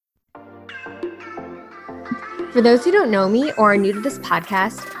For those who don't know me or are new to this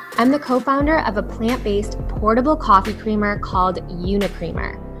podcast, I'm the co-founder of a plant-based portable coffee creamer called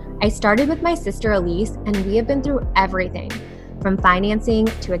Unicreamer. I started with my sister Elise, and we have been through everything, from financing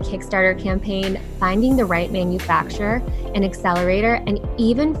to a Kickstarter campaign, finding the right manufacturer, an accelerator, and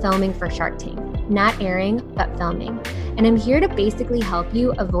even filming for Shark Tank. Not airing, but filming. And I'm here to basically help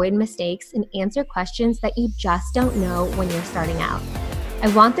you avoid mistakes and answer questions that you just don't know when you're starting out. I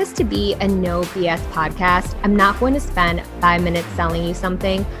want this to be a no BS podcast. I'm not going to spend 5 minutes selling you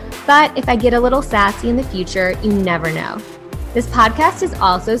something, but if I get a little sassy in the future, you never know. This podcast is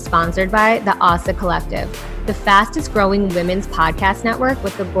also sponsored by the ASA Collective, the fastest growing women's podcast network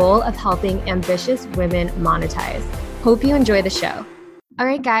with the goal of helping ambitious women monetize. Hope you enjoy the show. All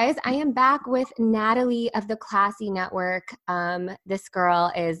right, guys, I am back with Natalie of the Classy Network. This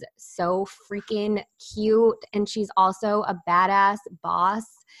girl is so freaking cute, and she's also a badass boss.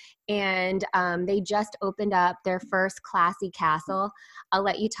 And they just opened up their first Classy Castle. I'll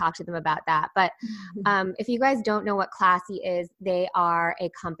let you talk to them about that. But if you guys don't know what Classy is, they are a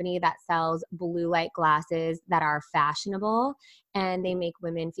company that sells blue light glasses that are fashionable, and they make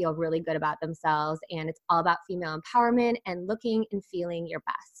women feel really good about themselves. And it's all about female empowerment and looking and feeling your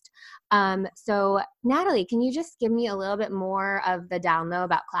best. So Natalie, can you just give me a little bit more of the down low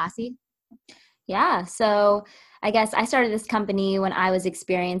about Classy? Yeah. So I guess I started this company when I was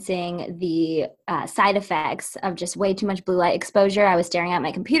experiencing the side effects of just way too much blue light exposure. I was staring at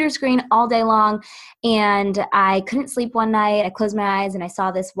my computer screen all day long, and I couldn't sleep one night. I closed my eyes and I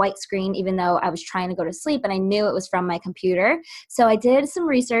saw this white screen, even though I was trying to go to sleep, and I knew it was from my computer. So I did some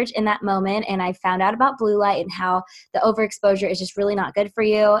research in that moment, and I found out about blue light and how the overexposure is just really not good for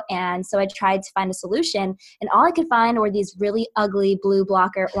you. And so I tried to find a solution, and all I could find were these really ugly blue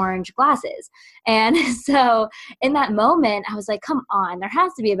blocker orange glasses. And so in that moment, I was like, come on, there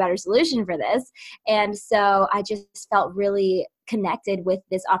has to be a better solution for this. And so I just felt really connected with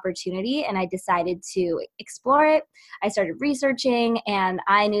this opportunity, and I decided to explore it. I started researching, and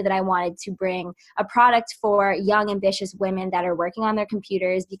I knew that I wanted to bring a product for young, ambitious women that are working on their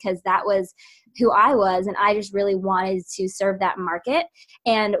computers, because that was who I was, and I just really wanted to serve that market.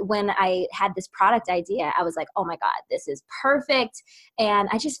 And when I had this product idea, I was like, oh my God, this is perfect. And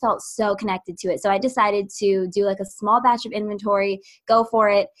I just felt so connected to it. So I decided to do like a small batch of inventory, go for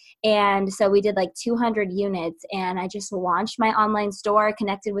it. And so we did like 200 units, and I just launched my online store,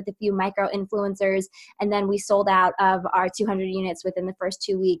 connected with a few micro influencers, and then we sold out of our 200 units within the first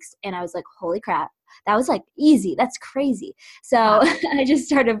 2 weeks. And I was like, holy crap, that was like easy. That's crazy. So I just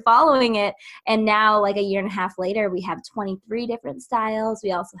started following it. And now, like a year and a half later, we have 23 different styles.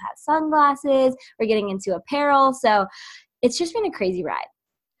 We also have sunglasses. We're getting into apparel. So it's just been a crazy ride.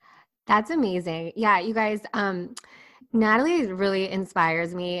 That's amazing. Yeah, you guys, Natalie really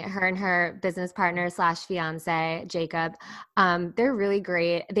inspires me. Her and her business partner / fiance, Jacob, they're really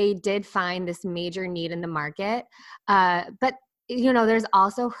great. They did find this major need in the market, but you know, there's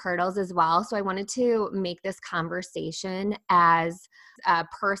also hurdles as well. So I wanted to make this conversation as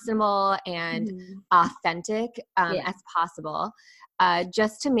personal and authentic as possible.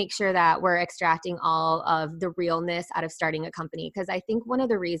 Just to make sure that we're extracting all of the realness out of starting a company. Because I think one of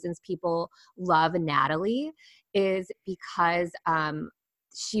the reasons people love Natalie is because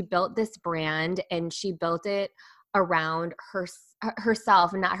she built this brand, and she built it around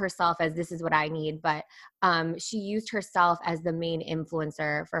herself, and not herself as this is what I need, but she used herself as the main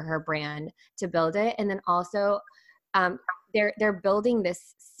influencer for her brand to build it. And then also they're building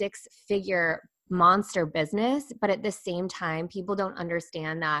this 6-figure monster business, but at the same time, people don't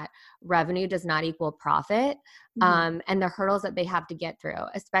understand that revenue does not equal profit, and the hurdles that they have to get through,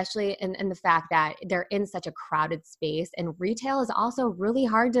 especially in the fact that they're in such a crowded space, and retail is also really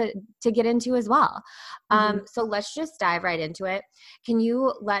hard to get into as well. So let's just dive right into it. Can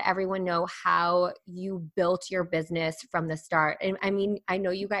you let everyone know how you built your business from the start? And I mean, I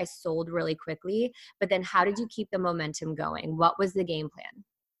know you guys sold really quickly, but then how did you keep the momentum going? What was the game plan?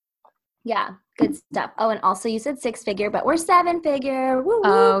 Yeah, good stuff. Oh, and also you said 6-figure, but we're 7-figure. Woo-woo.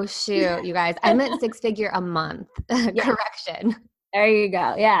 Oh, shoot, you guys. I meant 6-figure a month. Correction. There you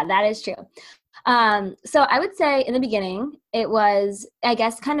go. Yeah, that is true. So I would say in the beginning, it was, I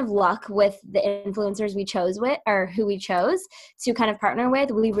guess, kind of luck with the influencers we chose with, or who we chose to kind of partner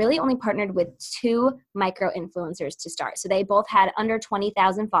with. We really only partnered with 2 micro influencers to start. So they both had under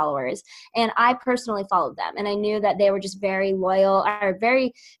 20,000 followers, and I personally followed them. And I knew that they were just very loyal, or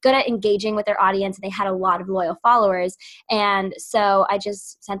very good at engaging with their audience. And they had a lot of loyal followers. And so I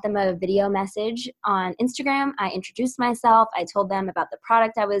just sent them a video message on Instagram. I introduced myself. I told them about the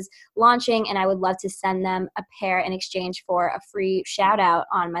product I was launching, and I would love to send them a pair in exchange for for a free shout out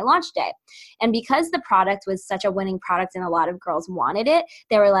on my launch day. And because the product was such a winning product and a lot of girls wanted it,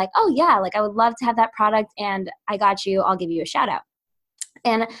 they were like, oh yeah, like I would love to have that product and I got you, I'll give you a shout out.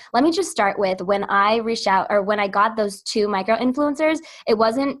 And let me just start with when I reached out, or when I got those 2 micro influencers, it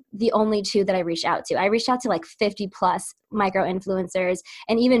wasn't the only 2 that I reached out to. I reached out to like 50 plus micro influencers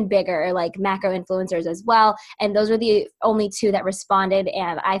and even bigger like macro influencers as well. And those were the only 2 that responded.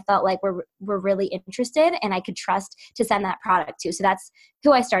 And I felt like were really interested and I could trust to send that product to. So that's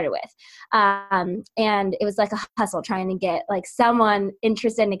who I started with. And it was like a hustle trying to get like someone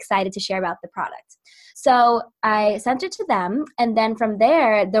interested and excited to share about the product. So I sent it to them. And then from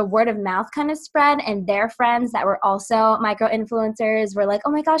there, the word of mouth kind of spread, and their friends that were also micro influencers were like,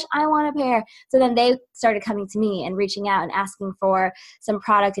 oh my gosh, I want a pair. So then they started coming to me and reaching out and asking for some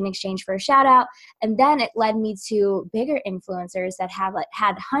product in exchange for a shout out. And then it led me to bigger influencers that have like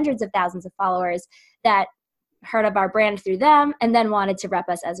had hundreds of thousands of followers that heard of our brand through them and then wanted to rep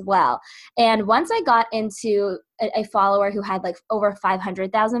us as well. And once I got into a follower who had like over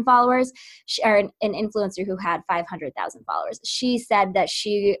 500,000 followers, or an influencer who had 500,000 followers, she said that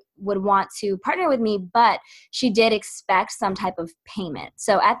she would want to partner with me, but she did expect some type of payment.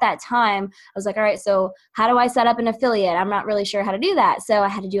 So at that time, I was like, all right, so how do I set up an affiliate? I'm not really sure how to do that. So I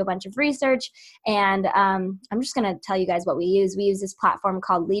had to do a bunch of research, and I'm just going to tell you guys what we use. We use this platform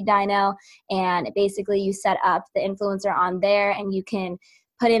called Lead Dino, and basically you set up the influencer on there and you can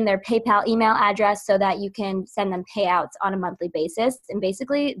put in their PayPal email address so that you can send them payouts on a monthly basis. And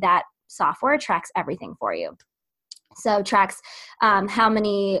basically that software tracks everything for you. So tracks how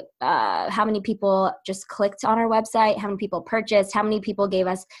many people just clicked on our website, how many people purchased, how many people gave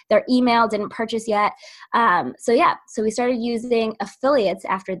us their email, didn't purchase yet. So we started using affiliates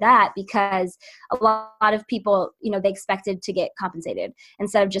after that because a lot of people, they expected to get compensated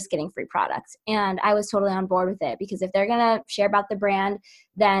instead of just getting free products. And I was totally on board with it because if they're going to share about the brand,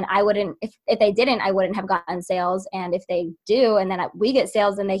 then I wouldn't, if they didn't, I wouldn't have gotten sales. And if they do, and then we get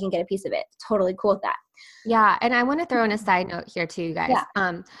sales, then they can get a piece of it. Totally cool with that. Yeah. And I want to throw in a side note here too, you guys.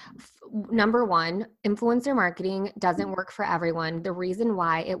 Yeah. Number one, influencer marketing doesn't work for everyone. The reason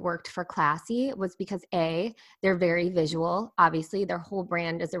why it worked for Classy was because they're very visual. Obviously, their whole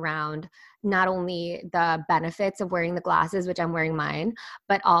brand is around not only the benefits of wearing the glasses, which I'm wearing mine,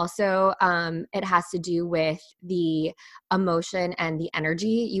 but also it has to do with the emotion and the energy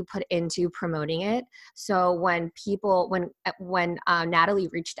you put into promoting it. So when Natalie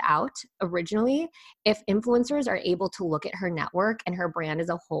reached out originally, if influencers are able to look at her network and her brand as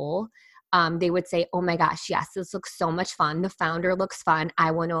a whole, they would say, oh my gosh, yes, this looks so much fun. The founder looks fun.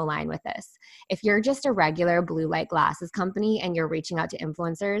 I want to align with this. If you're just a regular blue light glasses company and you're reaching out to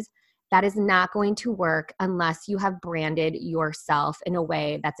influencers, that is not going to work unless you have branded yourself in a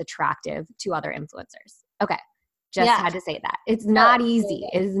way that's attractive to other influencers. Okay. Had to say that. It's not easy.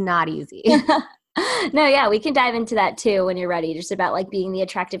 It is not easy. No, yeah, we can dive into that too when you're ready, just about like being the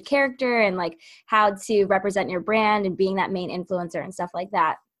attractive character and like how to represent your brand and being that main influencer and stuff like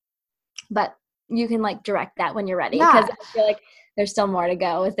that. But you can like direct that when you're ready because I feel like there's still more to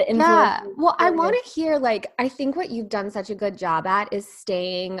go with the influence. Yeah. Well, I want to hear, like, I think what you've done such a good job at is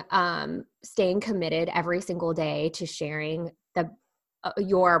staying committed every single day to sharing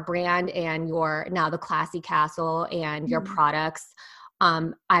your brand and the Classy Castle and your products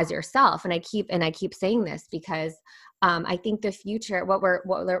as yourself. And I keep saying this because I think the future, what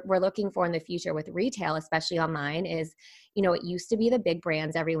we're looking for in the future with retail, especially online, is, it used to be the big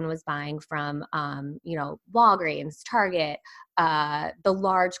brands everyone was buying from, Walgreens, Target, the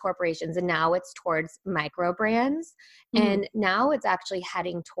large corporations, and now it's towards micro brands, and now it's actually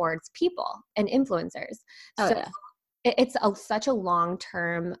heading towards people and influencers. It's such a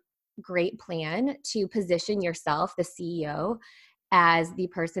long-term great plan to position yourself, the CEO, as the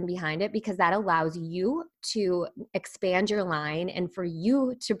person behind it, because that allows you to expand your line and for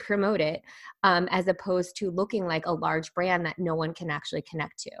you to promote it, as opposed to looking like a large brand that no one can actually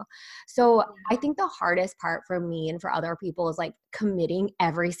connect to. So I think the hardest part for me and for other people is like committing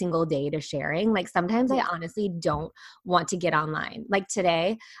every single day to sharing. Like sometimes I honestly don't want to get online. Like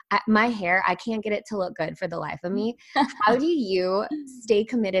today, my hair, I can't get it to look good for the life of me. How do you stay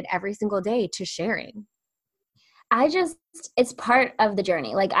committed every single day to sharing? It's part of the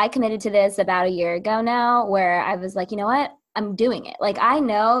journey. Like I committed to this about a year ago now, where I was like, you know what? I'm doing it. Like I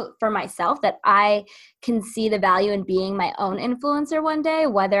know for myself that I can see the value in being my own influencer one day,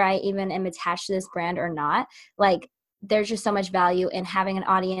 whether I even am attached to this brand or not. Like there's just so much value in having an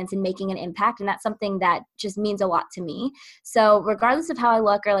audience and making an impact. And that's something that just means a lot to me. So regardless of how I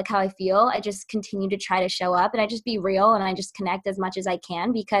look or like how I feel, I just continue to try to show up, and I just be real, and I just connect as much as I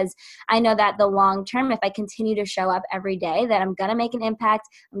can, because I know that the long term, if I continue to show up every day, that I'm going to make an impact,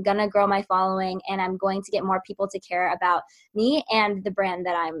 I'm going to grow my following, and I'm going to get more people to care about me and the brand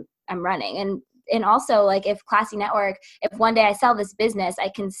that I'm running. And also, like, if Classy Network, if one day I sell this business, I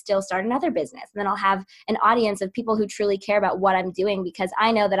can still start another business. And then I'll have an audience of people who truly care about what I'm doing, because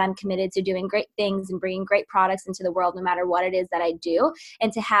I know that I'm committed to doing great things and bringing great products into the world, no matter what it is that I do.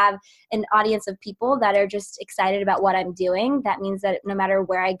 And to have an audience of people that are just excited about what I'm doing, that means that no matter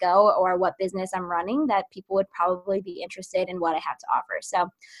where I go or what business I'm running, that people would probably be interested in what I have to offer. So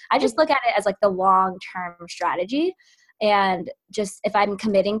I just look at it as like the long-term strategy. And just, if I'm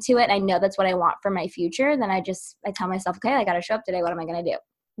committing to it, I know that's what I want for my future, then I tell myself, okay, I got to show up today. What am I going to do?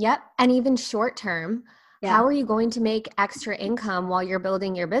 Yep. And even short term, Yeah. how are you going to make extra income while you're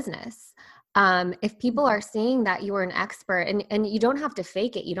building your business? If people are seeing that you are an expert, and you don't have to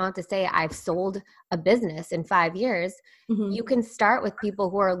fake it, you don't have to say, I've sold a business in 5 years. Mm-hmm. You can start with people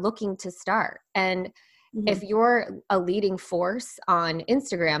who are looking to start. And if you're a leading force on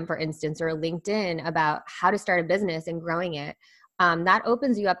Instagram, for instance, or LinkedIn about how to start a business and growing it, that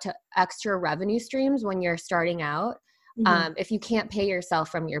opens you up to extra revenue streams when you're starting out. If you can't pay yourself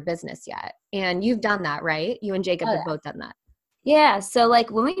from your business yet. And you've done that, right? You and Jacob have both done that. Yeah. So like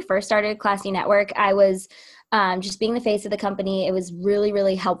when we first started Classy Network, I was just being the face of the company. It was really,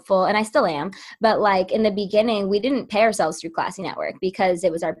 really helpful. And I still am. But like in the beginning, we didn't pay ourselves through Classy Network because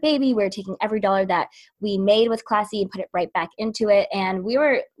it was our baby. We were taking every dollar that we made with Classy and put it right back into it. And we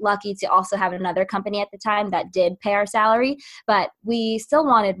were lucky to also have another company at the time that did pay our salary, but we still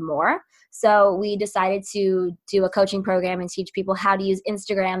wanted more. So we decided to do a coaching program and teach people how to use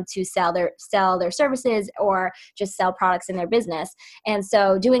Instagram to sell their services or just sell products in their business. And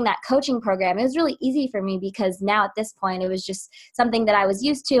so doing that coaching program, it was really easy for me because now at this point, it was just something that I was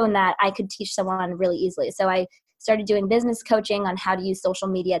used to and that I could teach someone really easily. So I started doing business coaching on how to use social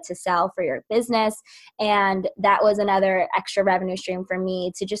media to sell for your business. And that was another extra revenue stream for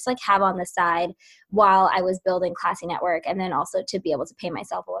me to just like have on the side while I was building Classy Network, and then also to be able to pay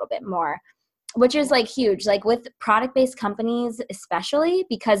myself a little bit more, which is like huge. Like with product-based companies, especially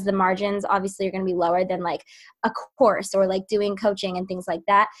because the margins obviously are going to be lower than like a course or like doing coaching and things like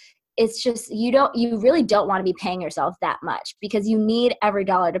that. It's just, you really don't want to be paying yourself that much because you need every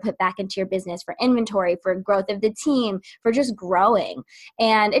dollar to put back into your business for inventory, for growth of the team, for just growing.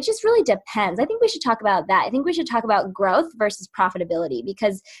 And it just really depends. I think we should talk about that. I think we should talk about growth versus profitability,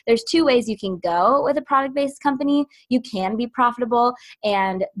 because there's two ways you can go with a product-based company. You can be profitable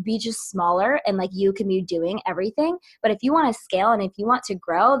and be just smaller and like you can be doing everything. But if you want to scale and if you want to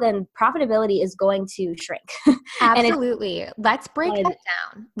grow, then profitability is going to shrink. Absolutely. Let's break that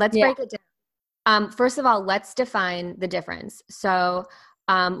down. Let's break it down. First of all, let's define the difference. So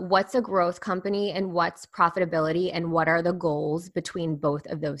what's a growth company and what's profitability, and what are the goals between both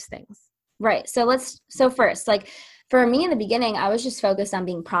of those things? Right. So first, like for me in the beginning, I was just focused on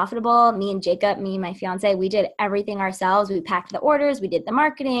being profitable. Me and Jacob, me and my fiance, we did everything ourselves. We packed the orders, we did the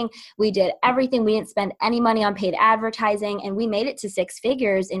marketing, we did everything. We didn't spend any money on paid advertising, and we made it to 6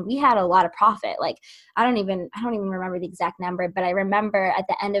 figures, and we had a lot of profit. Like I don't even remember the exact number, but I remember at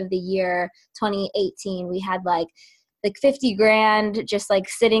the end of the year 2018, we had like 50 grand just like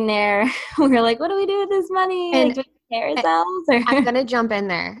sitting there. We were like, what do we do with this money? And like, do we pay ourselves? Or? I'm going to jump in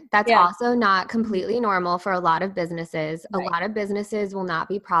there. That's also not completely normal for a lot of businesses. Right. A lot of businesses will not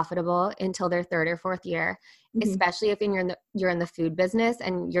be profitable until their 3rd or 4th year, especially if you're in the food business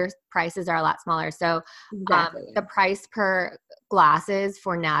and your prices are a lot smaller. So the price per glasses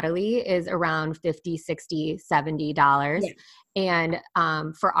for Natalie is around $50, $60, $70. Yeah. And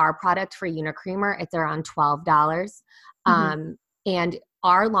for our product, for Unicreamer, it's around $12. And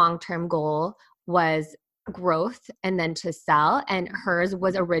our long-term goal was growth and then to sell, and hers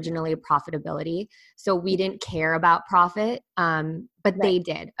was originally profitability. So we didn't care about profit, but they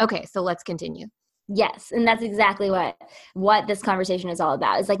did. Okay, so let's continue. Yes. And that's exactly what this conversation is all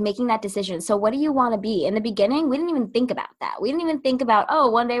about, is like making that decision. So what do you want to be? In the beginning, we didn't even think about that. We didn't even think about, oh,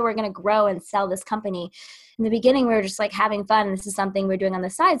 one day we're going to grow and sell this company. In the beginning, we were just like having fun. This is something we're doing on the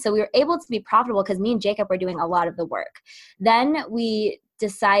side. So we were able to be profitable because me and Jacob were doing a lot of the work. Then we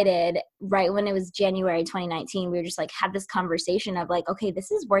decided right when it was January 2019, we were just like had this conversation of like, okay,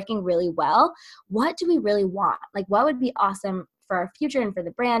 this is working really well. What do we really want? Like, what would be awesome for our future and for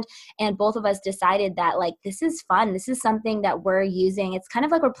the brand. And both of us decided that like, this is fun. This is something that we're using. It's kind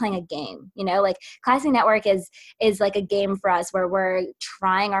of like we're playing a game, you know, like Classy Network is like a game for us where we're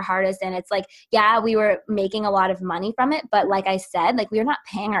trying our hardest. And it's like, yeah, we were making a lot of money from it. But like I said, like we were not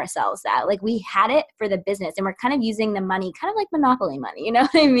paying ourselves that. Like we had it for the business and we're kind of using the money kind of like Monopoly money, you know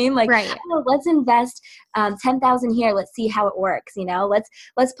what I mean? Like, right. oh, let's invest 10,000 here. Let's see how it works. You know,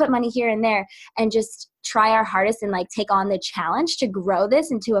 let's put money here and there and just try our hardest and like take on the challenge to grow this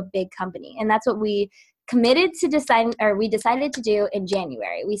into a big company. And that's what we committed to decide, or we decided to do in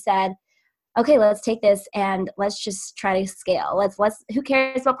January. We said, okay, let's take this and let's just try to scale. Let's who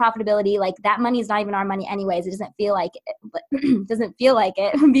cares about profitability? Like that money is not even our money anyways. It doesn't feel like it, doesn't feel like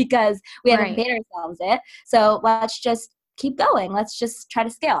it because we haven't paid ourselves it. So let's just keep going. Let's just try to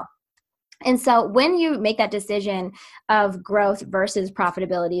scale. And so when you make that decision of growth versus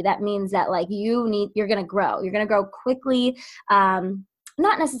profitability, that means that like you're going to grow. You're going to grow quickly.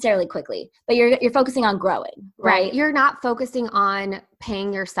 Not necessarily quickly, but you're focusing on growing, right? You're not focusing on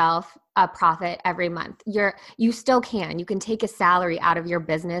paying yourself a profit every month. You still can. You can take a salary out of your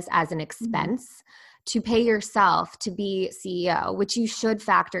business as an expense to pay yourself to be CEO, which you should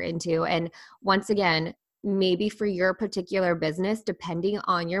factor into. And once again, maybe for your particular business, depending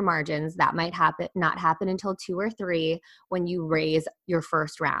on your margins, that might not happen until 2 or 3 when you raise your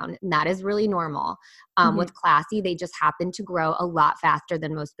first round. And that is really normal. With Classy, they just happen to grow a lot faster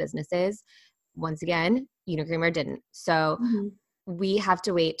than most businesses. Once again, Unicreamer didn't. So we have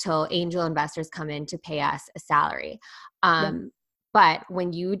to wait till angel investors come in to pay us a salary. But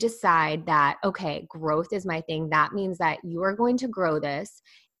when you decide that, okay, growth is my thing, that means that you are going to grow this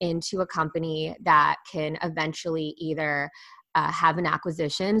into a company that can eventually either have an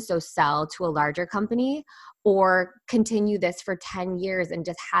acquisition, so sell to a larger company, or continue this for 10 years and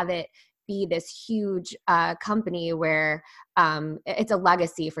just have it be this huge company where it's a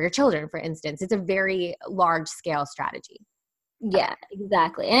legacy for your children, for instance. It's a very large scale strategy. Yeah,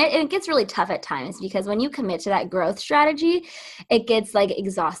 exactly. And it gets really tough at times because when you commit to that growth strategy, it gets like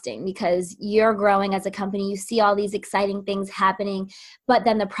exhausting because you're growing as a company. You see all these exciting things happening, but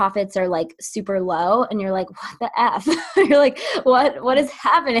then the profits are like super low and you're like, what the F? You're like, what is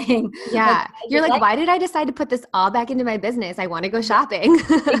happening? Yeah. You're like, why did I decide to put this all back into my business? I want to go shopping.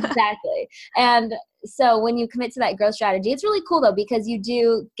 Exactly. And so when you commit to that growth strategy, it's really cool though, because you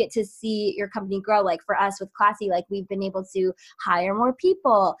do get to see your company grow. Like for us with Classy, like we've been able to hire more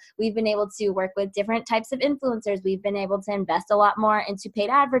people. We've been able to work with different types of influencers. We've been able to invest a lot more into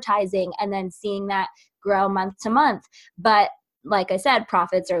paid advertising and then seeing that grow month to month. But like I said,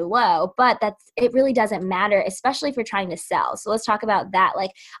 profits are low, but it really doesn't matter, especially if you're trying to sell. So let's talk about that.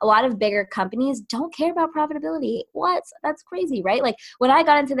 Like a lot of bigger companies don't care about profitability. That's crazy, right? Like when I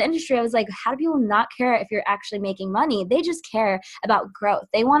got into the industry, I was like, how do people not care if you're actually making money? They just care about growth.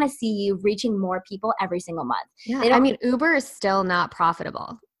 They want to see you reaching more people every single month. Yeah. Uber is still not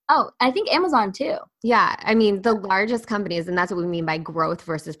profitable. Oh, I think Amazon too. Yeah. The largest companies, and that's what we mean by growth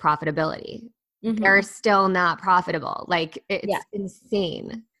versus profitability. They're still not profitable. Like it's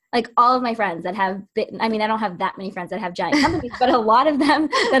insane. Like all of my friends that have I don't have that many friends that have giant companies, but a lot of them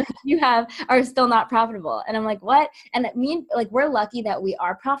that you have are still not profitable. And I'm like, what? And we're lucky that we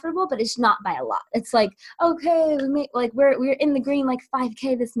are profitable, but it's not by a lot. It's like, okay, we're in the green like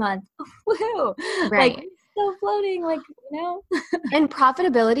 5K this month. Woohoo. Right. Like, still floating, like, And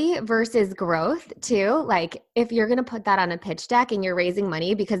profitability versus growth too. Like if you're going to put that on a pitch deck and you're raising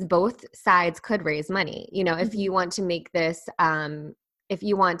money, because both sides could raise money, if you want to make this, if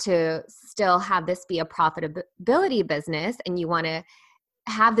you want to still have this be a profitability business and you want to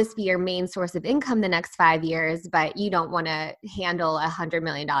have this be your main source of income the next 5 years, but you don't want to handle $100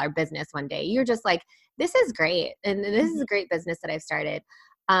 million business one day. You're just like, this is great. And this is a great business that I've started.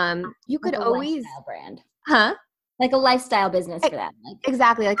 You could always brand. Huh? Like a lifestyle business for them.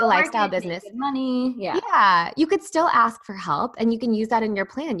 Exactly, like a lifestyle business. Money. Yeah. Yeah. You could still ask for help and you can use that in your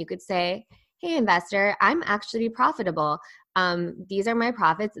plan. You could say, hey, investor, I'm actually profitable. These are my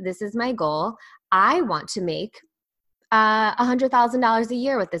profits. This is my goal. I want to make $100,000 a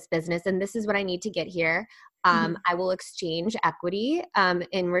year with this business, and this is what I need to get here. I will exchange equity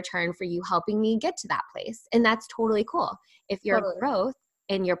in return for you helping me get to that place. And that's totally cool. If you're growth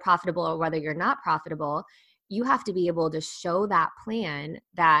and you're profitable or whether you're not profitable, you have to be able to show that plan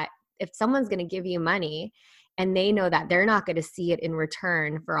that if someone's going to give you money and they know that they're not going to see it in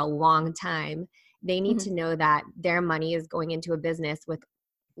return for a long time, they need to know that their money is going into a business with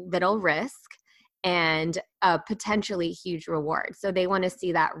little risk and a potentially huge reward. So they want to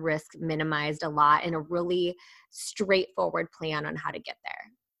see that risk minimized a lot and a really straightforward plan on how to get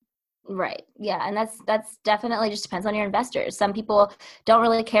there. Right. Yeah. And that's definitely just depends on your investors. Some people don't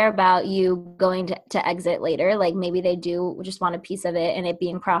really care about you going to exit later. Like maybe they do just want a piece of it and it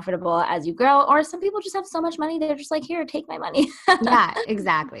being profitable as you grow. Or some people just have so much money, they're just like, here, take my money. Yeah,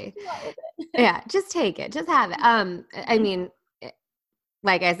 exactly. Yeah, just take it. Just have it. I mean,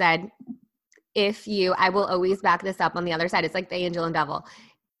 like I said, I will always back this up on the other side. It's like the angel and devil.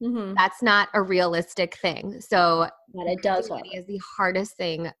 Mm-hmm. That's not a realistic thing. So But it does raising work. money is the hardest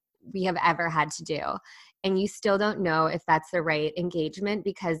thing we have ever had to do. And you still don't know if that's the right engagement,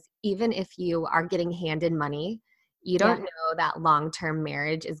 because even if you are getting handed money, you don't Yeah. know that long-term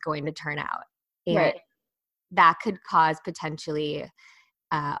marriage is going to turn out. And Right. that could cause potentially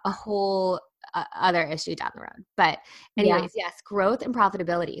a whole other issue down the road. But Yeah. anyways, yes, growth and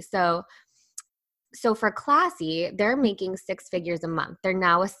profitability. So for Classy, they're making 6 figures a month. They're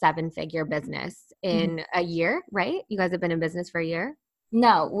now a 7-figure business Mhm. in a year, right? You guys have been in business for a year?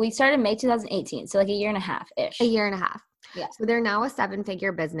 No, we started May 2018. So like a year and a half A ish. year and a half. Yeah. So they're now a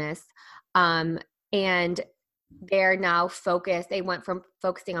 7-figure business. And they're now focused. They went from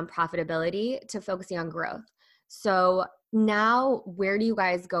focusing on profitability to focusing on growth. So now where do you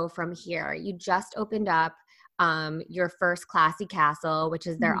guys go from here? You just opened up your first Classy Castle, which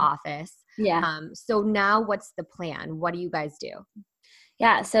is their Mhm. office. Yeah. So now what's the plan? What do you guys do?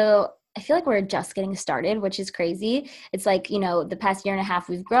 Yeah. So I feel like we're just getting started, which is crazy. It's like, the past year and a half,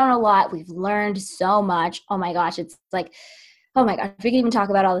 we've grown a lot. We've learned so much. Oh my gosh. It's like, oh my gosh, we can even talk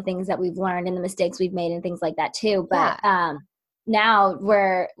about all the things that we've learned and the mistakes we've made and things like that too. But Yeah. now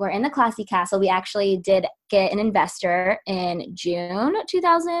we're in the Classy Castle. We actually did get an investor in June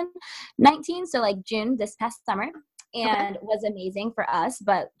 2019. So like June this past summer. Okay. And was amazing for us,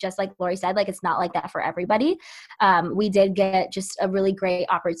 but just like Lori said, like it's not like that for everybody. We did get just a really great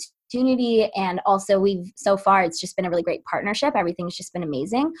opportunity, and also so far it's just been a really great partnership. Everything's just been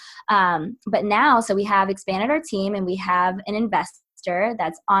amazing. But now, so we have expanded our team and we have an investor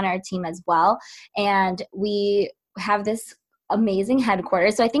that's on our team as well, and we have this amazing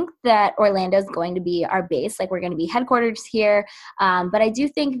headquarters. So I think that Orlando is going to be our base. Like we're going to be headquartered here. But I do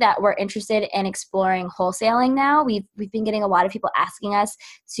think that we're interested in exploring wholesaling now. We've been getting a lot of people asking us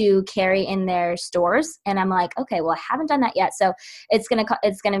to carry in their stores, and I'm like, okay, well, I haven't done that yet. So it's gonna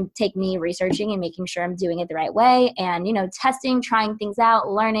take me researching and making sure I'm doing it the right way, and testing, trying things out,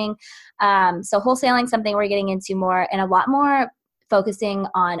 learning. So wholesaling, something we're getting into more, and a lot more focusing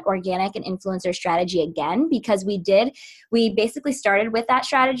on organic and influencer strategy again, because we basically started with that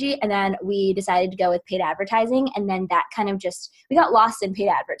strategy and then we decided to go with paid advertising, and then that kind of we got lost in paid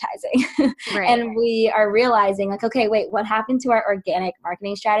advertising. Right. And we are realizing like, okay, wait, what happened to our organic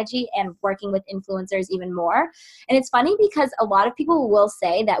marketing strategy and working with influencers even more? And it's funny because a lot of people will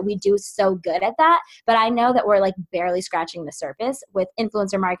say that we do so good at that, but I know that we're like barely scratching the surface with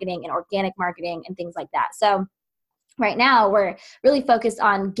influencer marketing and organic marketing and things like that. So right now we're really focused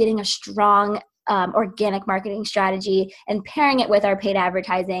on getting a strong organic marketing strategy and pairing it with our paid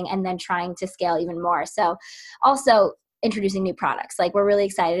advertising, and then trying to scale even more. So also introducing new products. Like we're really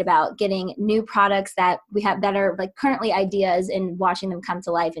excited about getting new products that we have that are like currently ideas and watching them come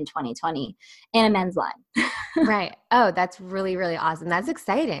to life in 2020, and a men's line. Right. Oh, that's really, really awesome. That's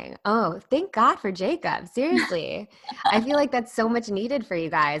exciting. Oh, thank God for Jacob. Seriously. I feel like that's so much needed for you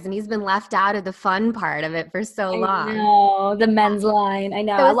guys. And he's been left out of the fun part of it for so I long. know, the men's line. I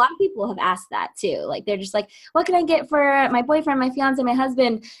know. So A lot of people have asked that too. Like they're just like, what can I get for my boyfriend, my fiance, my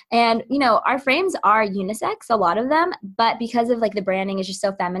husband? And our frames are unisex, a lot of them, but because of like the branding is just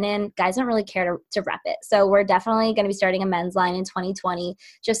so feminine, guys don't really care to rep it. So we're definitely going to be starting a men's line in 2020,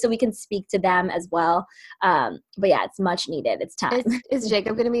 just so we can speak to them as well. But yeah, it's much needed. It's time. is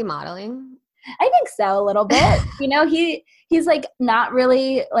Jacob going to be modeling? I think so, a little bit. He's like not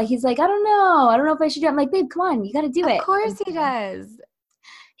really like, he's like, I don't know if I should do it. I'm like, babe, come on, you got to do Of it. course he does.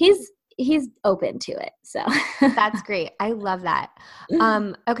 He's open to it. So That's great. I love that.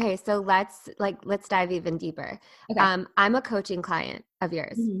 Okay, so let's dive even deeper. Okay. I'm a coaching client of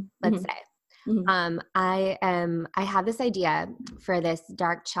yours, Mhm, let's mhm, say. mhm. I have this idea for this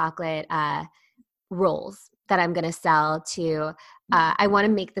dark chocolate rolls that I'm going to sell to. I want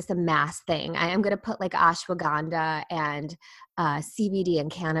to make this a mass thing. I am going to put like ashwagandha and CBD and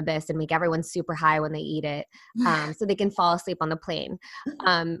cannabis and make everyone super high when they eat it, so they can fall asleep on the plane.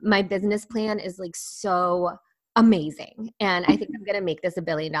 My business plan is like so amazing, and I think I'm going to make this $1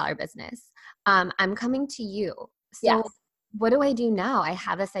 billion business. I'm coming to you. So Yes. what do I do now? I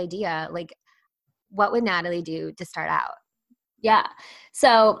have this idea. Like, what would Natalie do to start out? Yeah.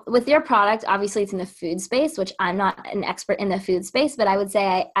 So with your product, obviously it's in the food space, which I'm not an expert in the food space, but I would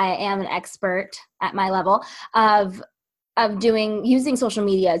say I am an expert at my level of of using social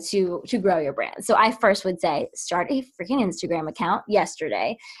media to grow your brand. So I first would say start a freaking Instagram account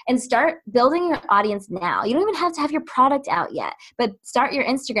yesterday and start building your audience now. You don't even have to have your product out yet, but start your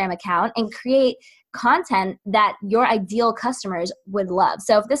Instagram account and create content that your ideal customers would love.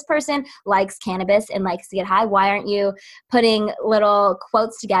 So if this person likes cannabis and likes to get high, why aren't you putting little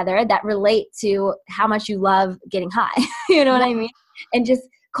quotes together that relate to how much you love getting high? You know what I mean? And just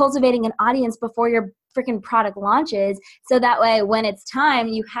cultivating an audience before your freaking product launches, so that way when it's time,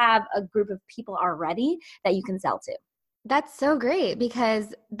 you have a group of people already that you can sell to. That's so great,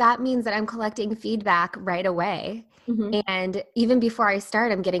 because that means that I'm collecting feedback right away. Mm-hmm. And even before I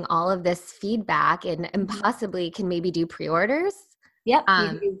start, I'm getting all of this feedback and possibly can maybe do pre-orders. Yep. You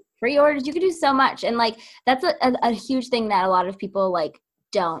can do pre-orders. You can do so much. And like, that's a huge thing that a lot of people like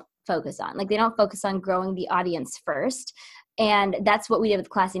don't focus on. Like they don't focus on growing the audience first. And that's what we did with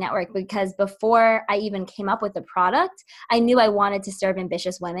Classy Network, because before I even came up with the product, I knew I wanted to serve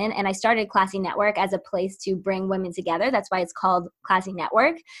ambitious women. And I started Classy Network as a place to bring women together. That's why it's called Classy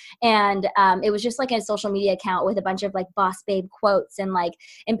Network. And it was just like a social media account with a bunch of like boss babe quotes and like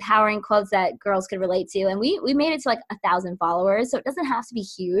empowering quotes that girls could relate to. And we made it to like 1,000 followers. So it doesn't have to be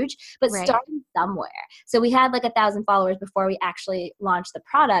huge, but starting somewhere. So we had like 1,000 followers before we actually launched the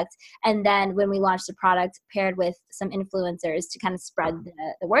product. And then when we launched the product, paired with some influencers to kind of spread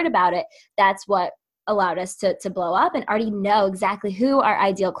the word about it, that's what allowed us to blow up and already know exactly who our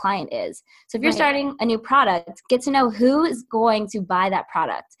ideal client is. So if you're starting a new product, get to know who is going to buy that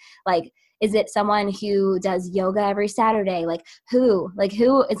product. Like, is it someone who does yoga every Saturday? Like who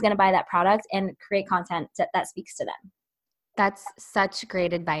is going to buy that product, and create content that speaks to them. That's such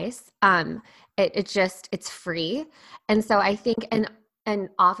great advice. It's free. And so I think, and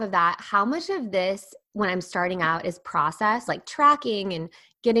off of that, how much of this when I'm starting out is process, like tracking and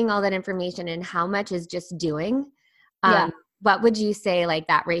getting all that information, and how much is just doing? What would you say like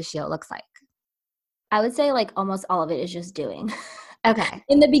that ratio looks like? I would say like almost all of it is just doing. Okay.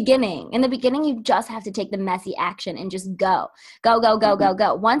 In the beginning, you just have to take the messy action and just go.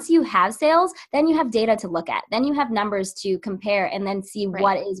 Once you have sales, then you have data to look at. Then you have numbers to compare and then see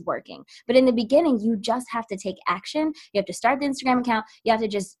what is working. But in the beginning, you just have to take action. You have to start the Instagram account. You have to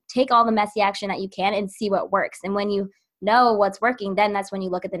just take all the messy action that you can and see what works. And when you know what's working, then that's when you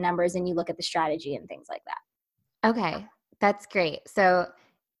look at the numbers and you look at the strategy and things like that. Okay, that's great. So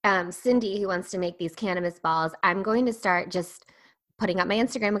Cindy, who wants to make these cannabis balls, I'm going to start just putting up my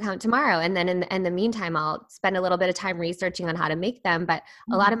Instagram account tomorrow. And then in the meantime, I'll spend a little bit of time researching on how to make them. But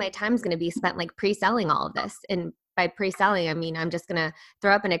a lot of my time is going to be spent like pre-selling all of this. And by pre-selling, I mean, I'm just going to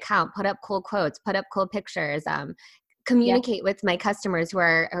throw up an account, put up cool quotes, put up cool pictures, communicate with my customers who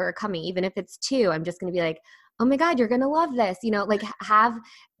are coming. Even if it's 2, I'm just going to be like, oh my God, you're going to love this. You know, like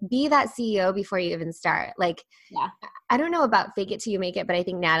be that CEO before you even start. Like, I don't know about fake it till you make it, but I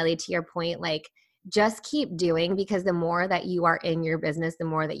think Natalie, to your point, like, just keep doing, because the more that you are in your business, the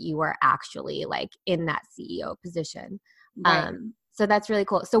more that you are actually like in that CEO position. Right. So that's really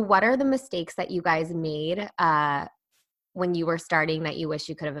cool. So what are the mistakes that you guys made when you were starting that you wish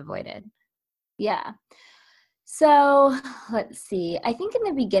you could have avoided? Yeah. So let's see. I think in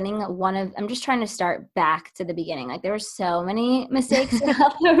the beginning, I'm just trying to start back to the beginning. Like there were so many mistakes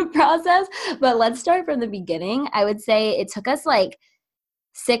throughout the process, but let's start from the beginning. I would say it took us like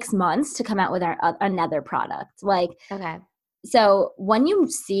 6 months to come out with another product. Like, okay. So when you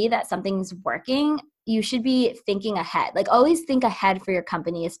see that something's working, you should be thinking ahead. Like always think ahead for your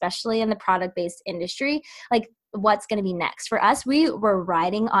company, especially in the product-based industry. Like what's going to be next? For us, we were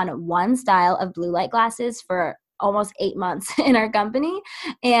riding on one style of blue light glasses for almost 8 months in our company.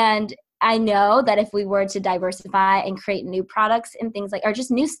 And I know that if we were to diversify and create new products and things like, or just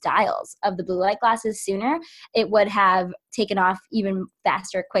new styles of the blue light glasses sooner, it would have taken off even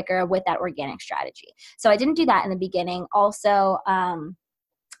faster, quicker with that organic strategy. So I didn't do that in the beginning. Also,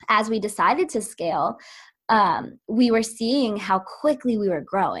 as we decided to scale, we were seeing how quickly we were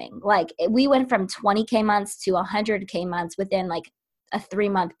growing. Like we went from 20K months to 100K months within like a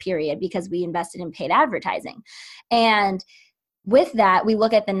 3-month period because we invested in paid advertising. And with that, we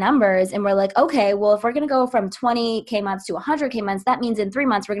look at the numbers and we're like, okay, well, if we're going to go from 20K months to 100K months, that means in 3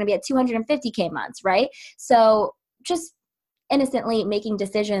 months, we're going to be at 250K months, right? So just innocently making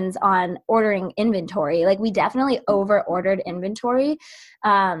decisions on ordering inventory. Like we definitely over ordered inventory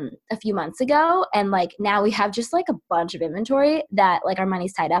a few months ago. And like now we have just like a bunch of inventory that like our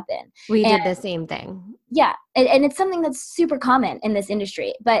money's tied up in. We did the same thing. Yeah. And it's something that's super common in this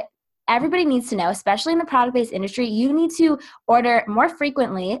industry. But everybody needs to know, especially in the product-based industry, you need to order more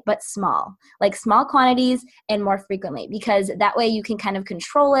frequently, but small, like small quantities and more frequently, because that way you can kind of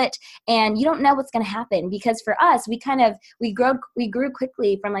control it and you don't know what's going to happen. Because for us, we grew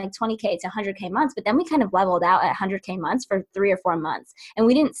quickly from like 20K to 100K months, but then we kind of leveled out at 100K months for 3 or 4 months, and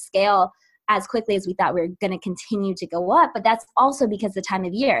we didn't scale as quickly as we thought we were going to continue to go up. But that's also because the time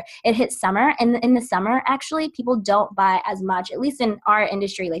of year. It hits summer, and in the summer, actually, people don't buy as much, at least in our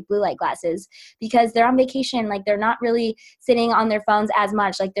industry, like blue light glasses, because they're on vacation. Like they're not really sitting on their phones as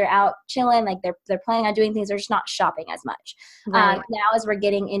much. Like they're out chilling, like they're planning on doing things. They're just not shopping as much. Right. Now, as we're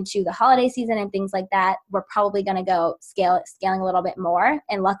getting into the holiday season and things like that, we're probably going to go scaling a little bit more.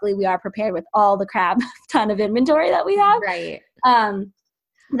 And luckily, we are prepared with all the crap ton of inventory that we have. Right.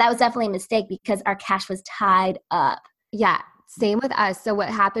 That was definitely a mistake because our cash was tied up. Yeah, same with us. So what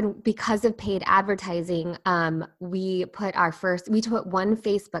happened because of paid advertising, we put one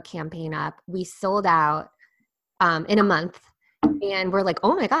Facebook campaign up. We sold out in a month, and we're like,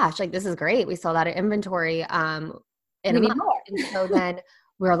 oh my gosh, like this is great. We sold out of inventory in a month. More. And so then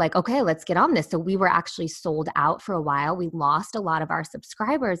we were like, okay, let's get on this. So we were actually sold out for a while. We lost a lot of our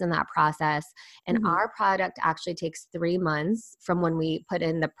subscribers in that process. And our product actually takes 3 months from when we put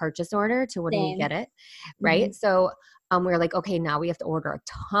in the purchase order to when we get it, right? So we were like, okay, now we have to order a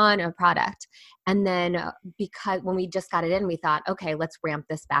ton of product. And then because when we just got it in, we thought, okay, let's ramp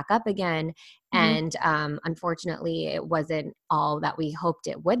this back up again. And unfortunately, it wasn't all that we hoped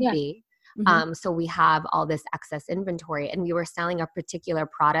it would be. So we have all this excess inventory, and we were selling a particular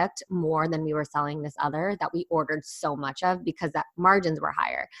product more than we were selling this other that we ordered so much of because that margins were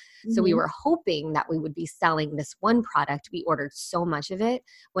higher. So we were hoping that we would be selling this one product. We ordered so much of it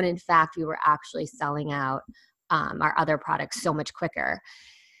when in fact we were actually selling out our other products so much quicker.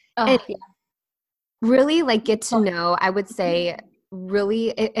 Really like get to know, I would say really,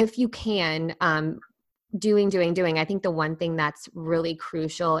 if you can, doing. I think the one thing that's really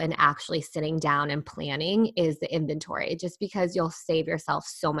crucial in actually sitting down and planning is the inventory, just because you'll save yourself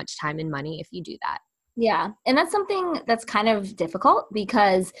so much time and money if you do that. Yeah. And that's something that's kind of difficult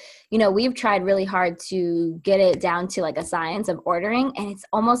because, we've tried really hard to get it down to like a science of ordering, and it's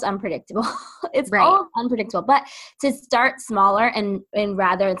almost unpredictable. It's all unpredictable. But to start smaller and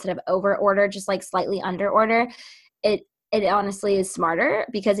rather instead of over order, just like slightly under order, it honestly is smarter,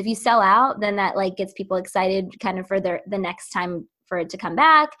 because if you sell out, then that like gets people excited kind of for the next time for it to come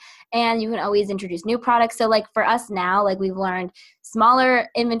back, and you can always introduce new products. So like for us now, like we've learned smaller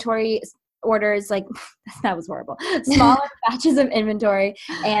inventory orders, like that was horrible, smaller batches of inventory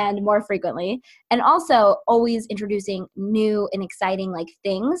and more frequently, and also always introducing new and exciting like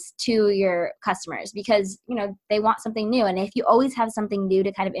things to your customers, because they want something new. And if you always have something new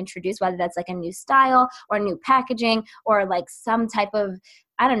to kind of introduce, whether that's like a new style or new packaging or like some type of,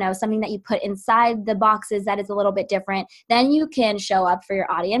 I don't know, something that you put inside the boxes that is a little bit different, then you can show up for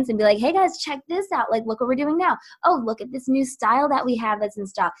your audience and be like, hey guys, check this out. Like, look what we're doing now. Oh, look at this new style that we have that's in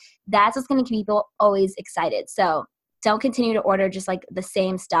stock. That's what's going to keep people always excited. So don't continue to order just like the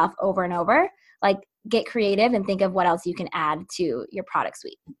same stuff over and over. Like get creative and think of what else you can add to your product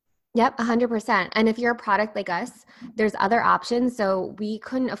suite. Yep, 100%. And if you're a product like us, there's other options. So we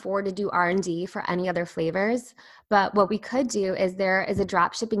couldn't afford to do R&D for any other flavors. But what we could do is there is a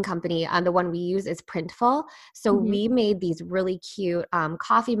drop shipping company. The one we use is Printful. So we made these really cute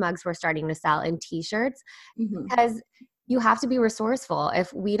coffee mugs we're starting to sell, and t-shirts, because you have to be resourceful.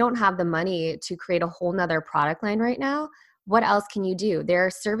 If we don't have the money to create a whole nother product line right now, what else can you do? There are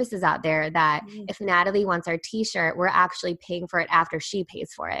services out there that if Natalie wants our t-shirt, we're actually paying for it after she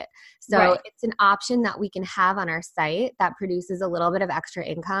pays for it. So it's an option that we can have on our site that produces a little bit of extra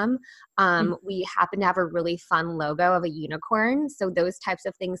income. We happen to have a really fun logo of a unicorn. So those types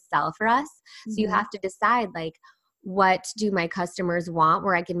of things sell for us. So you have to decide like, what do my customers want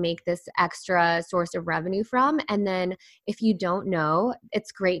where I can make this extra source of revenue from? And then if you don't know,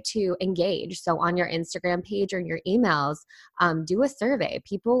 it's great to engage. So on your Instagram page or your emails, do a survey.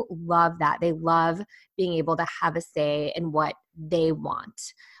 People love that. They love being able to have a say in what they want.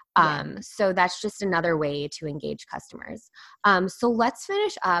 So that's just another way to engage customers. So let's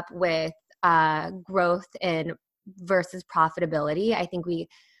finish up with growth and versus profitability. I think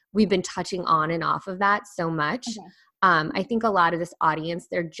we've been touching on and off of that so much. I think a lot of this audience,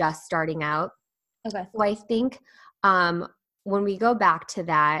 they're just starting out. So I think when we go back to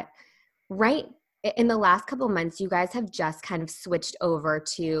that, right in the last couple of months, you guys have just kind of switched over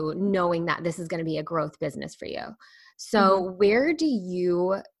to knowing that this is going to be a growth business for you. So where do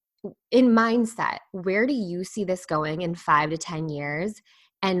you, in mindset, where do you see this going in 5 to 10 years?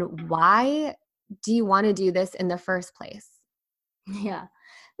 And why do you want to do this in the first place? Yeah.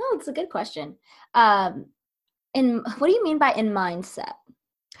 No, it's a good question. Um, and what do you mean by in mindset?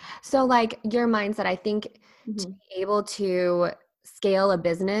 So like your mindset, I think to Mm-hmm. be able to scale a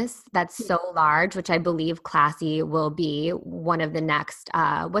business that's so large, which I believe Classy will be one of the next,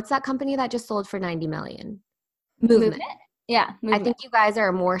 what's that company that just sold for 90 million? Movement. Movement? Yeah, I movement. think you guys are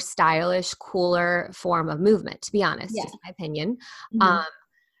a more stylish, cooler form of movement, to be honest, Yeah. just my opinion. Mm-hmm. Um,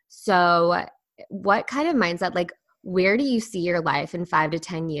 so what kind of mindset, like where do you see your life in 5 to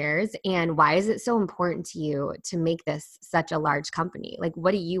 10 years? And why is it so important to you to make this such a large company? Like,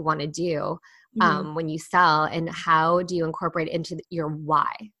 what do you want to do Mm-hmm. when you sell, and how do you incorporate it into your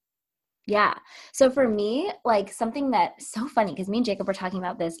why? Yeah. So for me, like something that's so funny because me and Jacob were talking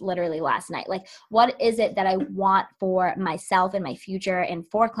about this literally last night. Like, what is it that I want for myself and my future and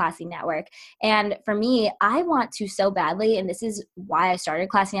for Classy Network? And for me, I want to so badly, and this is why I started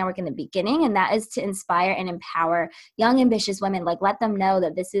Classy Network in the beginning, and that is to inspire and empower young, ambitious women. Like, let them know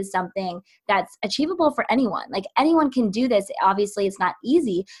that this is something that's achievable for anyone. Like, anyone can do this. Obviously, it's not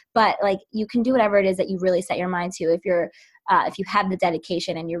easy, but like, you can do whatever it is that you really set your mind to if you have the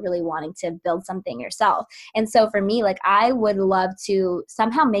dedication and you're really wanting to build something yourself. And so for me, like I would love to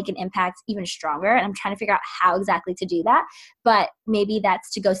somehow make an impact even stronger. And I'm trying to figure out how exactly to do that. But maybe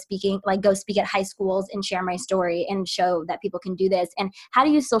that's to go speak at high schools and share my story and show that people can do this and how to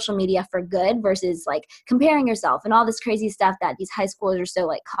use social media for good versus like comparing yourself and all this crazy stuff that these high schoolers are so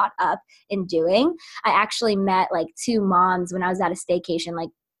like caught up in doing. I actually met like two moms when I was at a staycation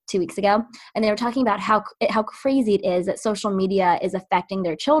like 2 weeks ago, and they were talking about how crazy it is that social media is affecting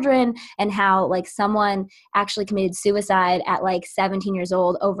their children and how like someone actually committed suicide at like 17 years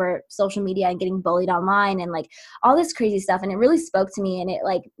old over social media and getting bullied online and like all this crazy stuff. And it really spoke to me, and it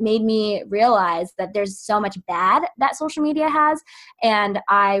like made me realize that there's so much bad that social media has, and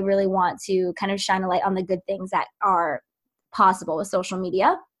I really want to kind of shine a light on the good things that are possible with social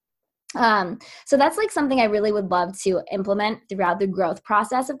media. So that's like something I really would love to implement throughout the growth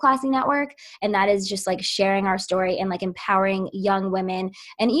process of Classy Network. And that is just like sharing our story and like empowering young women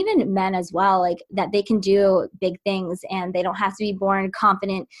and even men as well, like that they can do big things and they don't have to be born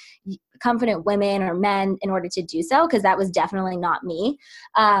confident women or men in order to do so. Cause that was definitely not me.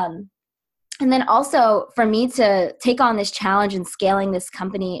 And then also for me to take on this challenge and scaling this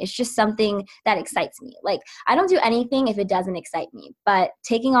company is just something that excites me. Like I don't do anything if it doesn't excite me, but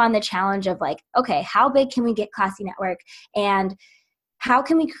taking on the challenge of like, okay, how big can we get Classy Network, and how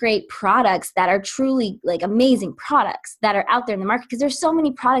can we create products that are truly like amazing products that are out there in the market? Because there's so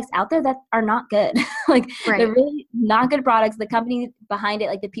many products out there that are not good. Like Right. they're really not good products. The company behind it,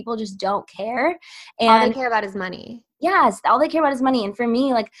 like the people just don't care. All they And care about is money. yes, all they care about is money. And for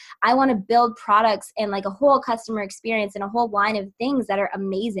me, like I want to build products and like a whole customer experience and a whole line of things that are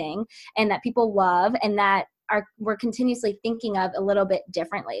amazing and that people love and that we're continuously thinking of a little bit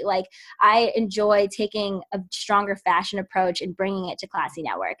differently. Like I enjoy taking a stronger fashion approach and bringing it to Classy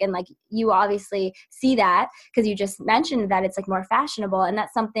Network. And like you obviously see that because you just mentioned that it's like more fashionable, and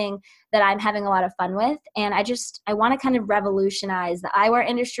that's something that I'm having a lot of fun with. And I want to kind of revolutionize the eyewear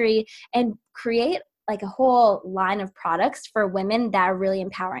industry and create like a whole line of products for women that are really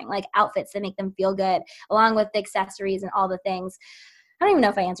empowering, like outfits that make them feel good, along with the accessories and all the things. I don't even know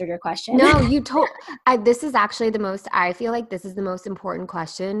if I answered your question. No, you told. This is actually the most. I feel like this is the most important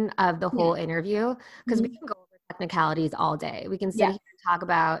question of the whole interview, because we Mhm. can go over technicalities all day. We can sit Yeah. here and talk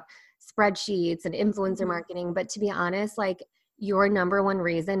about spreadsheets and influencer Mhm. marketing, but to be honest, like your number one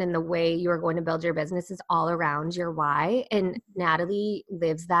reason and the way you are going to build your business is all around your why. And Natalie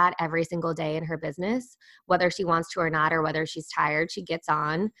lives that every single day in her business, whether she wants to or not, or whether she's tired. She gets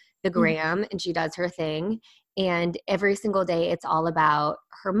on the Mhm. gram and she does her thing. And every single day, it's all about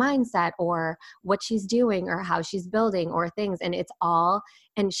her mindset or what she's doing or how she's building or things. And it's all,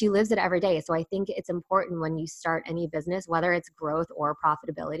 and she lives it every day. So I think it's important when you start any business, whether it's growth or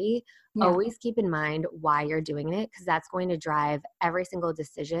profitability, Yeah. always keep in mind why you're doing it, because that's going to drive every single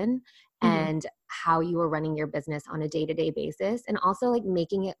decision Mhm. and how you are running your business on a day-to-day basis. And also like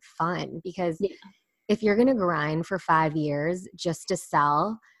making it fun, because Yeah. if you're going to grind for 5 years just to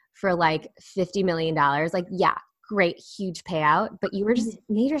sell for like $50 million, like, yeah, great, huge payout, but you were just Mhm.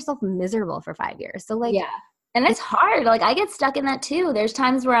 made yourself miserable for 5 years. So like, Yeah. And it's it's hard. Like I get stuck in that too. There's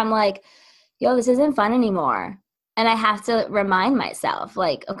times where I'm like, yo, this isn't fun anymore. And I have to remind myself,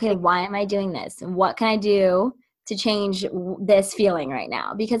 like, okay, like, why am I doing this? And what can I do to change this feeling right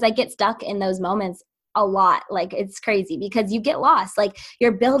now? Because I get stuck in those moments a lot. Like, it's crazy because you get lost. Like,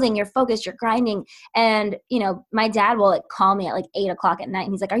 you're building, you're focused, you're grinding. And, you know, my dad will like call me at like 8 o'clock at night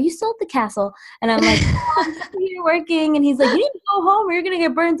and he's like, are you still at the castle? And I'm like, oh, I'm still here working. And he's like, you need to go home or you're going to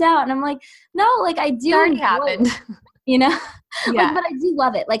get burnt out. And I'm like, no, like, I it's do already enjoy happened. you know? Yeah. But I do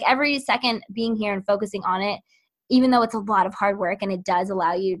love it. Like every second being here and focusing on it, even though it's a lot of hard work and it does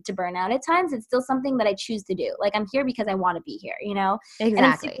allow you to burn out at times, it's still something that I choose to do. Like I'm here because I want to be here, you know? And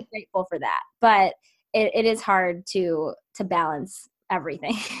I'm super Exactly. grateful for that. But it is hard to balance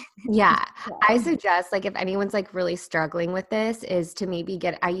everything. Yeah. I So, suggest like if anyone's like really struggling with this is to maybe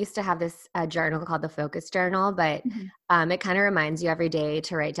I used to have this journal called the Focus Journal, but mhm, it kind of reminds you every day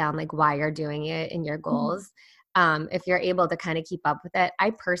to write down like why you're doing it and your mhm, goals. If you're able to kind of keep up with it.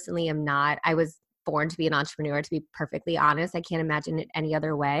 I personally am not. I was born to be an entrepreneur, to be perfectly honest. I can't imagine it any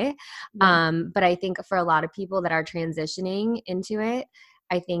other way. yeah. But I think for a lot of people that are transitioning into it,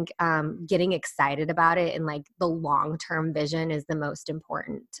 I think getting excited about it and like the long term vision is the most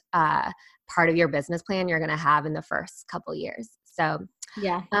important part of your business plan you're going to have in the first couple years. So,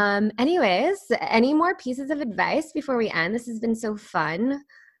 Yeah. anyways, any more pieces of advice before we end? This has been so fun.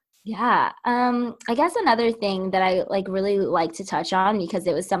 Yeah. I guess another thing that I like really like to touch on because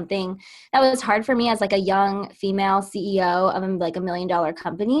it was something that was hard for me as like a young female CEO of like $1 million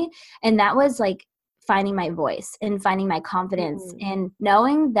company. And that was like finding my voice and finding my confidence Mm. and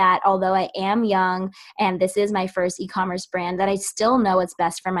knowing that although I am young and this is my first e-commerce brand, that I still know what's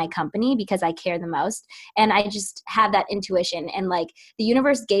best for my company because I care the most. And I just have that intuition. And like the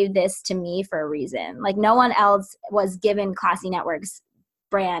universe gave this to me for a reason. Like no one else was given Classy Networks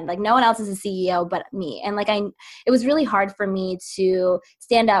brand. Like no one else is a CEO but me. And like it was really hard for me to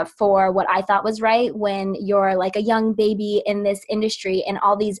stand up for what I thought was right when you're like a young baby in this industry and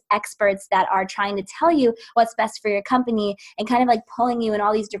all these experts that are trying to tell you what's best for your company and kind of like pulling you in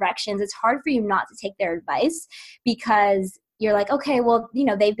all these directions. It's hard for you not to take their advice because you're like, okay, well, you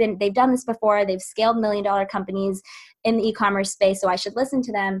know, they've done this before. They've scaled $1 million companies in the e-commerce space, so I should listen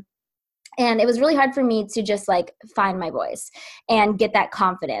to them. And it was really hard for me to just like find my voice and get that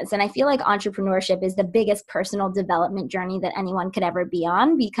confidence. And I feel like entrepreneurship is the biggest personal development journey that anyone could ever be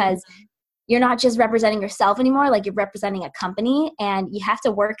on because you're not just representing yourself anymore, like you're representing a company, and you have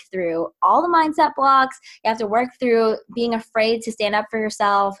to work through all the mindset blocks. You have to work through being afraid to stand up for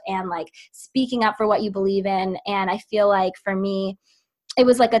yourself and like speaking up for what you believe in. And I feel like for me, it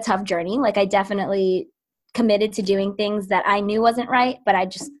was like a tough journey. Like I definitely committed to doing things that I knew wasn't right, but I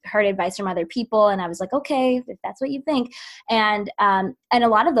just heard advice from other people and I was like, okay, if that's what you think. And a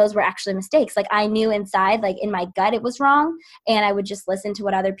lot of those were actually mistakes. Like I knew inside, like in my gut, it was wrong. And I would just listen to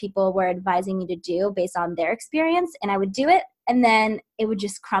what other people were advising me to do based on their experience. And I would do it. And then it would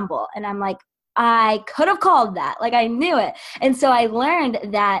just crumble. And I'm like, I could have called that. Like I knew it. And so I learned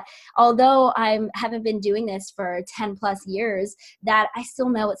that although I haven't been doing this for 10 plus years, that I still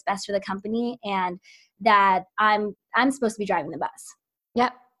know what's best for the company and that I'm supposed to be driving the bus.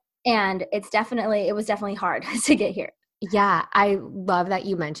 Yep. And it was definitely hard to get here. Yeah, I love that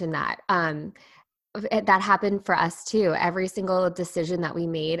you mentioned that. That happened for us too. Every single decision that we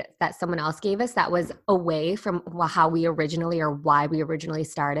made that someone else gave us that was away from how we originally or why we originally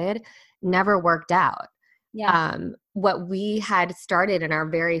started never worked out. Yeah. What we had started in our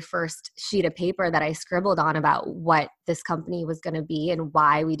very first sheet of paper that I scribbled on about what this company was going to be and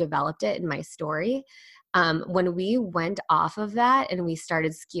why we developed it in my story. When we went off of that and we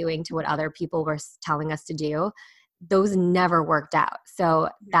started skewing to what other people were telling us to do, those never worked out. So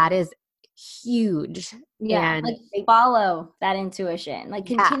that is huge. Yeah, And like follow that intuition. Like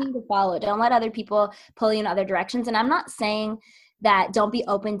yeah, continue to follow. Don't let other people pull you in other directions. And I'm not saying that don't be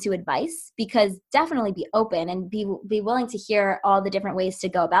open to advice because definitely be open and be willing to hear all the different ways to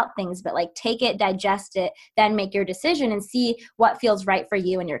go about things, but like take it, digest it, then make your decision and see what feels right for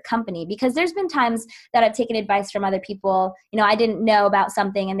you and your company. Because there's been times that I've taken advice from other people, you know, I didn't know about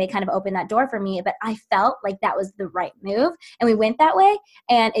something and they kind of opened that door for me, but I felt like that was the right move and we went that way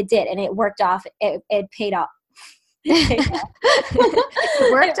and it did and it worked off. It paid off.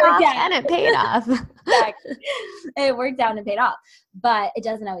 it worked off and it paid off. Exactly. It worked out and it paid off. But it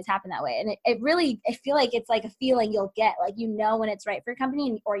doesn't always happen that way. And it really, I feel like it's like a feeling you'll get, like you know when it's right for your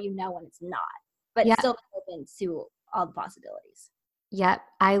company or you know when it's not. But Yeah. still open to all the possibilities. Yep.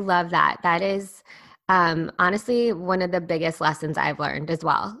 I love that. That is honestly one of the biggest lessons I've learned as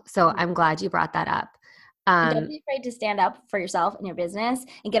well. So I'm glad you brought that up. And don't be afraid to stand up for yourself and your business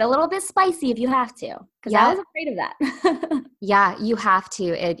and get a little bit spicy if you have to. Because I Yeah. was afraid of that. Yeah, you have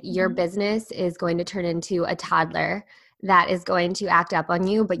to. Your business is going to turn into a toddler that is going to act up on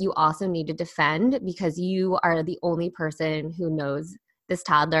you, but you also need to defend because you are the only person who knows this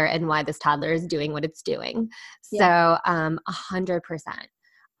toddler and why this toddler is doing what it's doing. Yeah. So, 100%.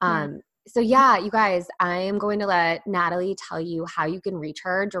 Yeah. So yeah, you guys, I am going to let Natalie tell you how you can reach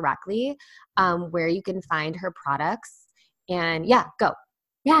her directly, where you can find her products, and yeah, go.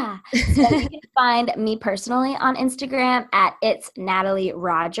 Yeah. So you can find me personally on Instagram at It's Natalie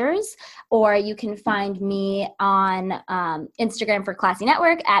Rogers, or you can find me on Instagram for Classy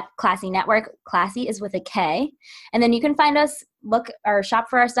Network at Classy Network. Classy is with a K. And then you can find us, look or shop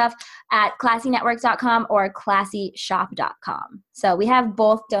for our stuff at classynetwork.com or classyshop.com. So we have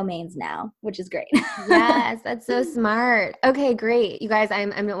both domains now, which is great. Yes, that's so smart. Okay, great. You guys, I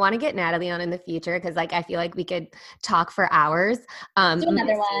want to get Natalie on in the future because like I feel like we could talk for hours. Do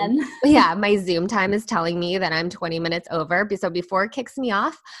another one. Yeah, my Zoom time is telling me that I'm 20 minutes over. So before it kicks me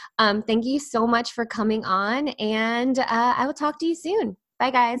off, thank you so much for coming on, and I will talk to you soon.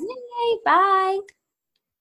 Bye, guys. Yay, bye.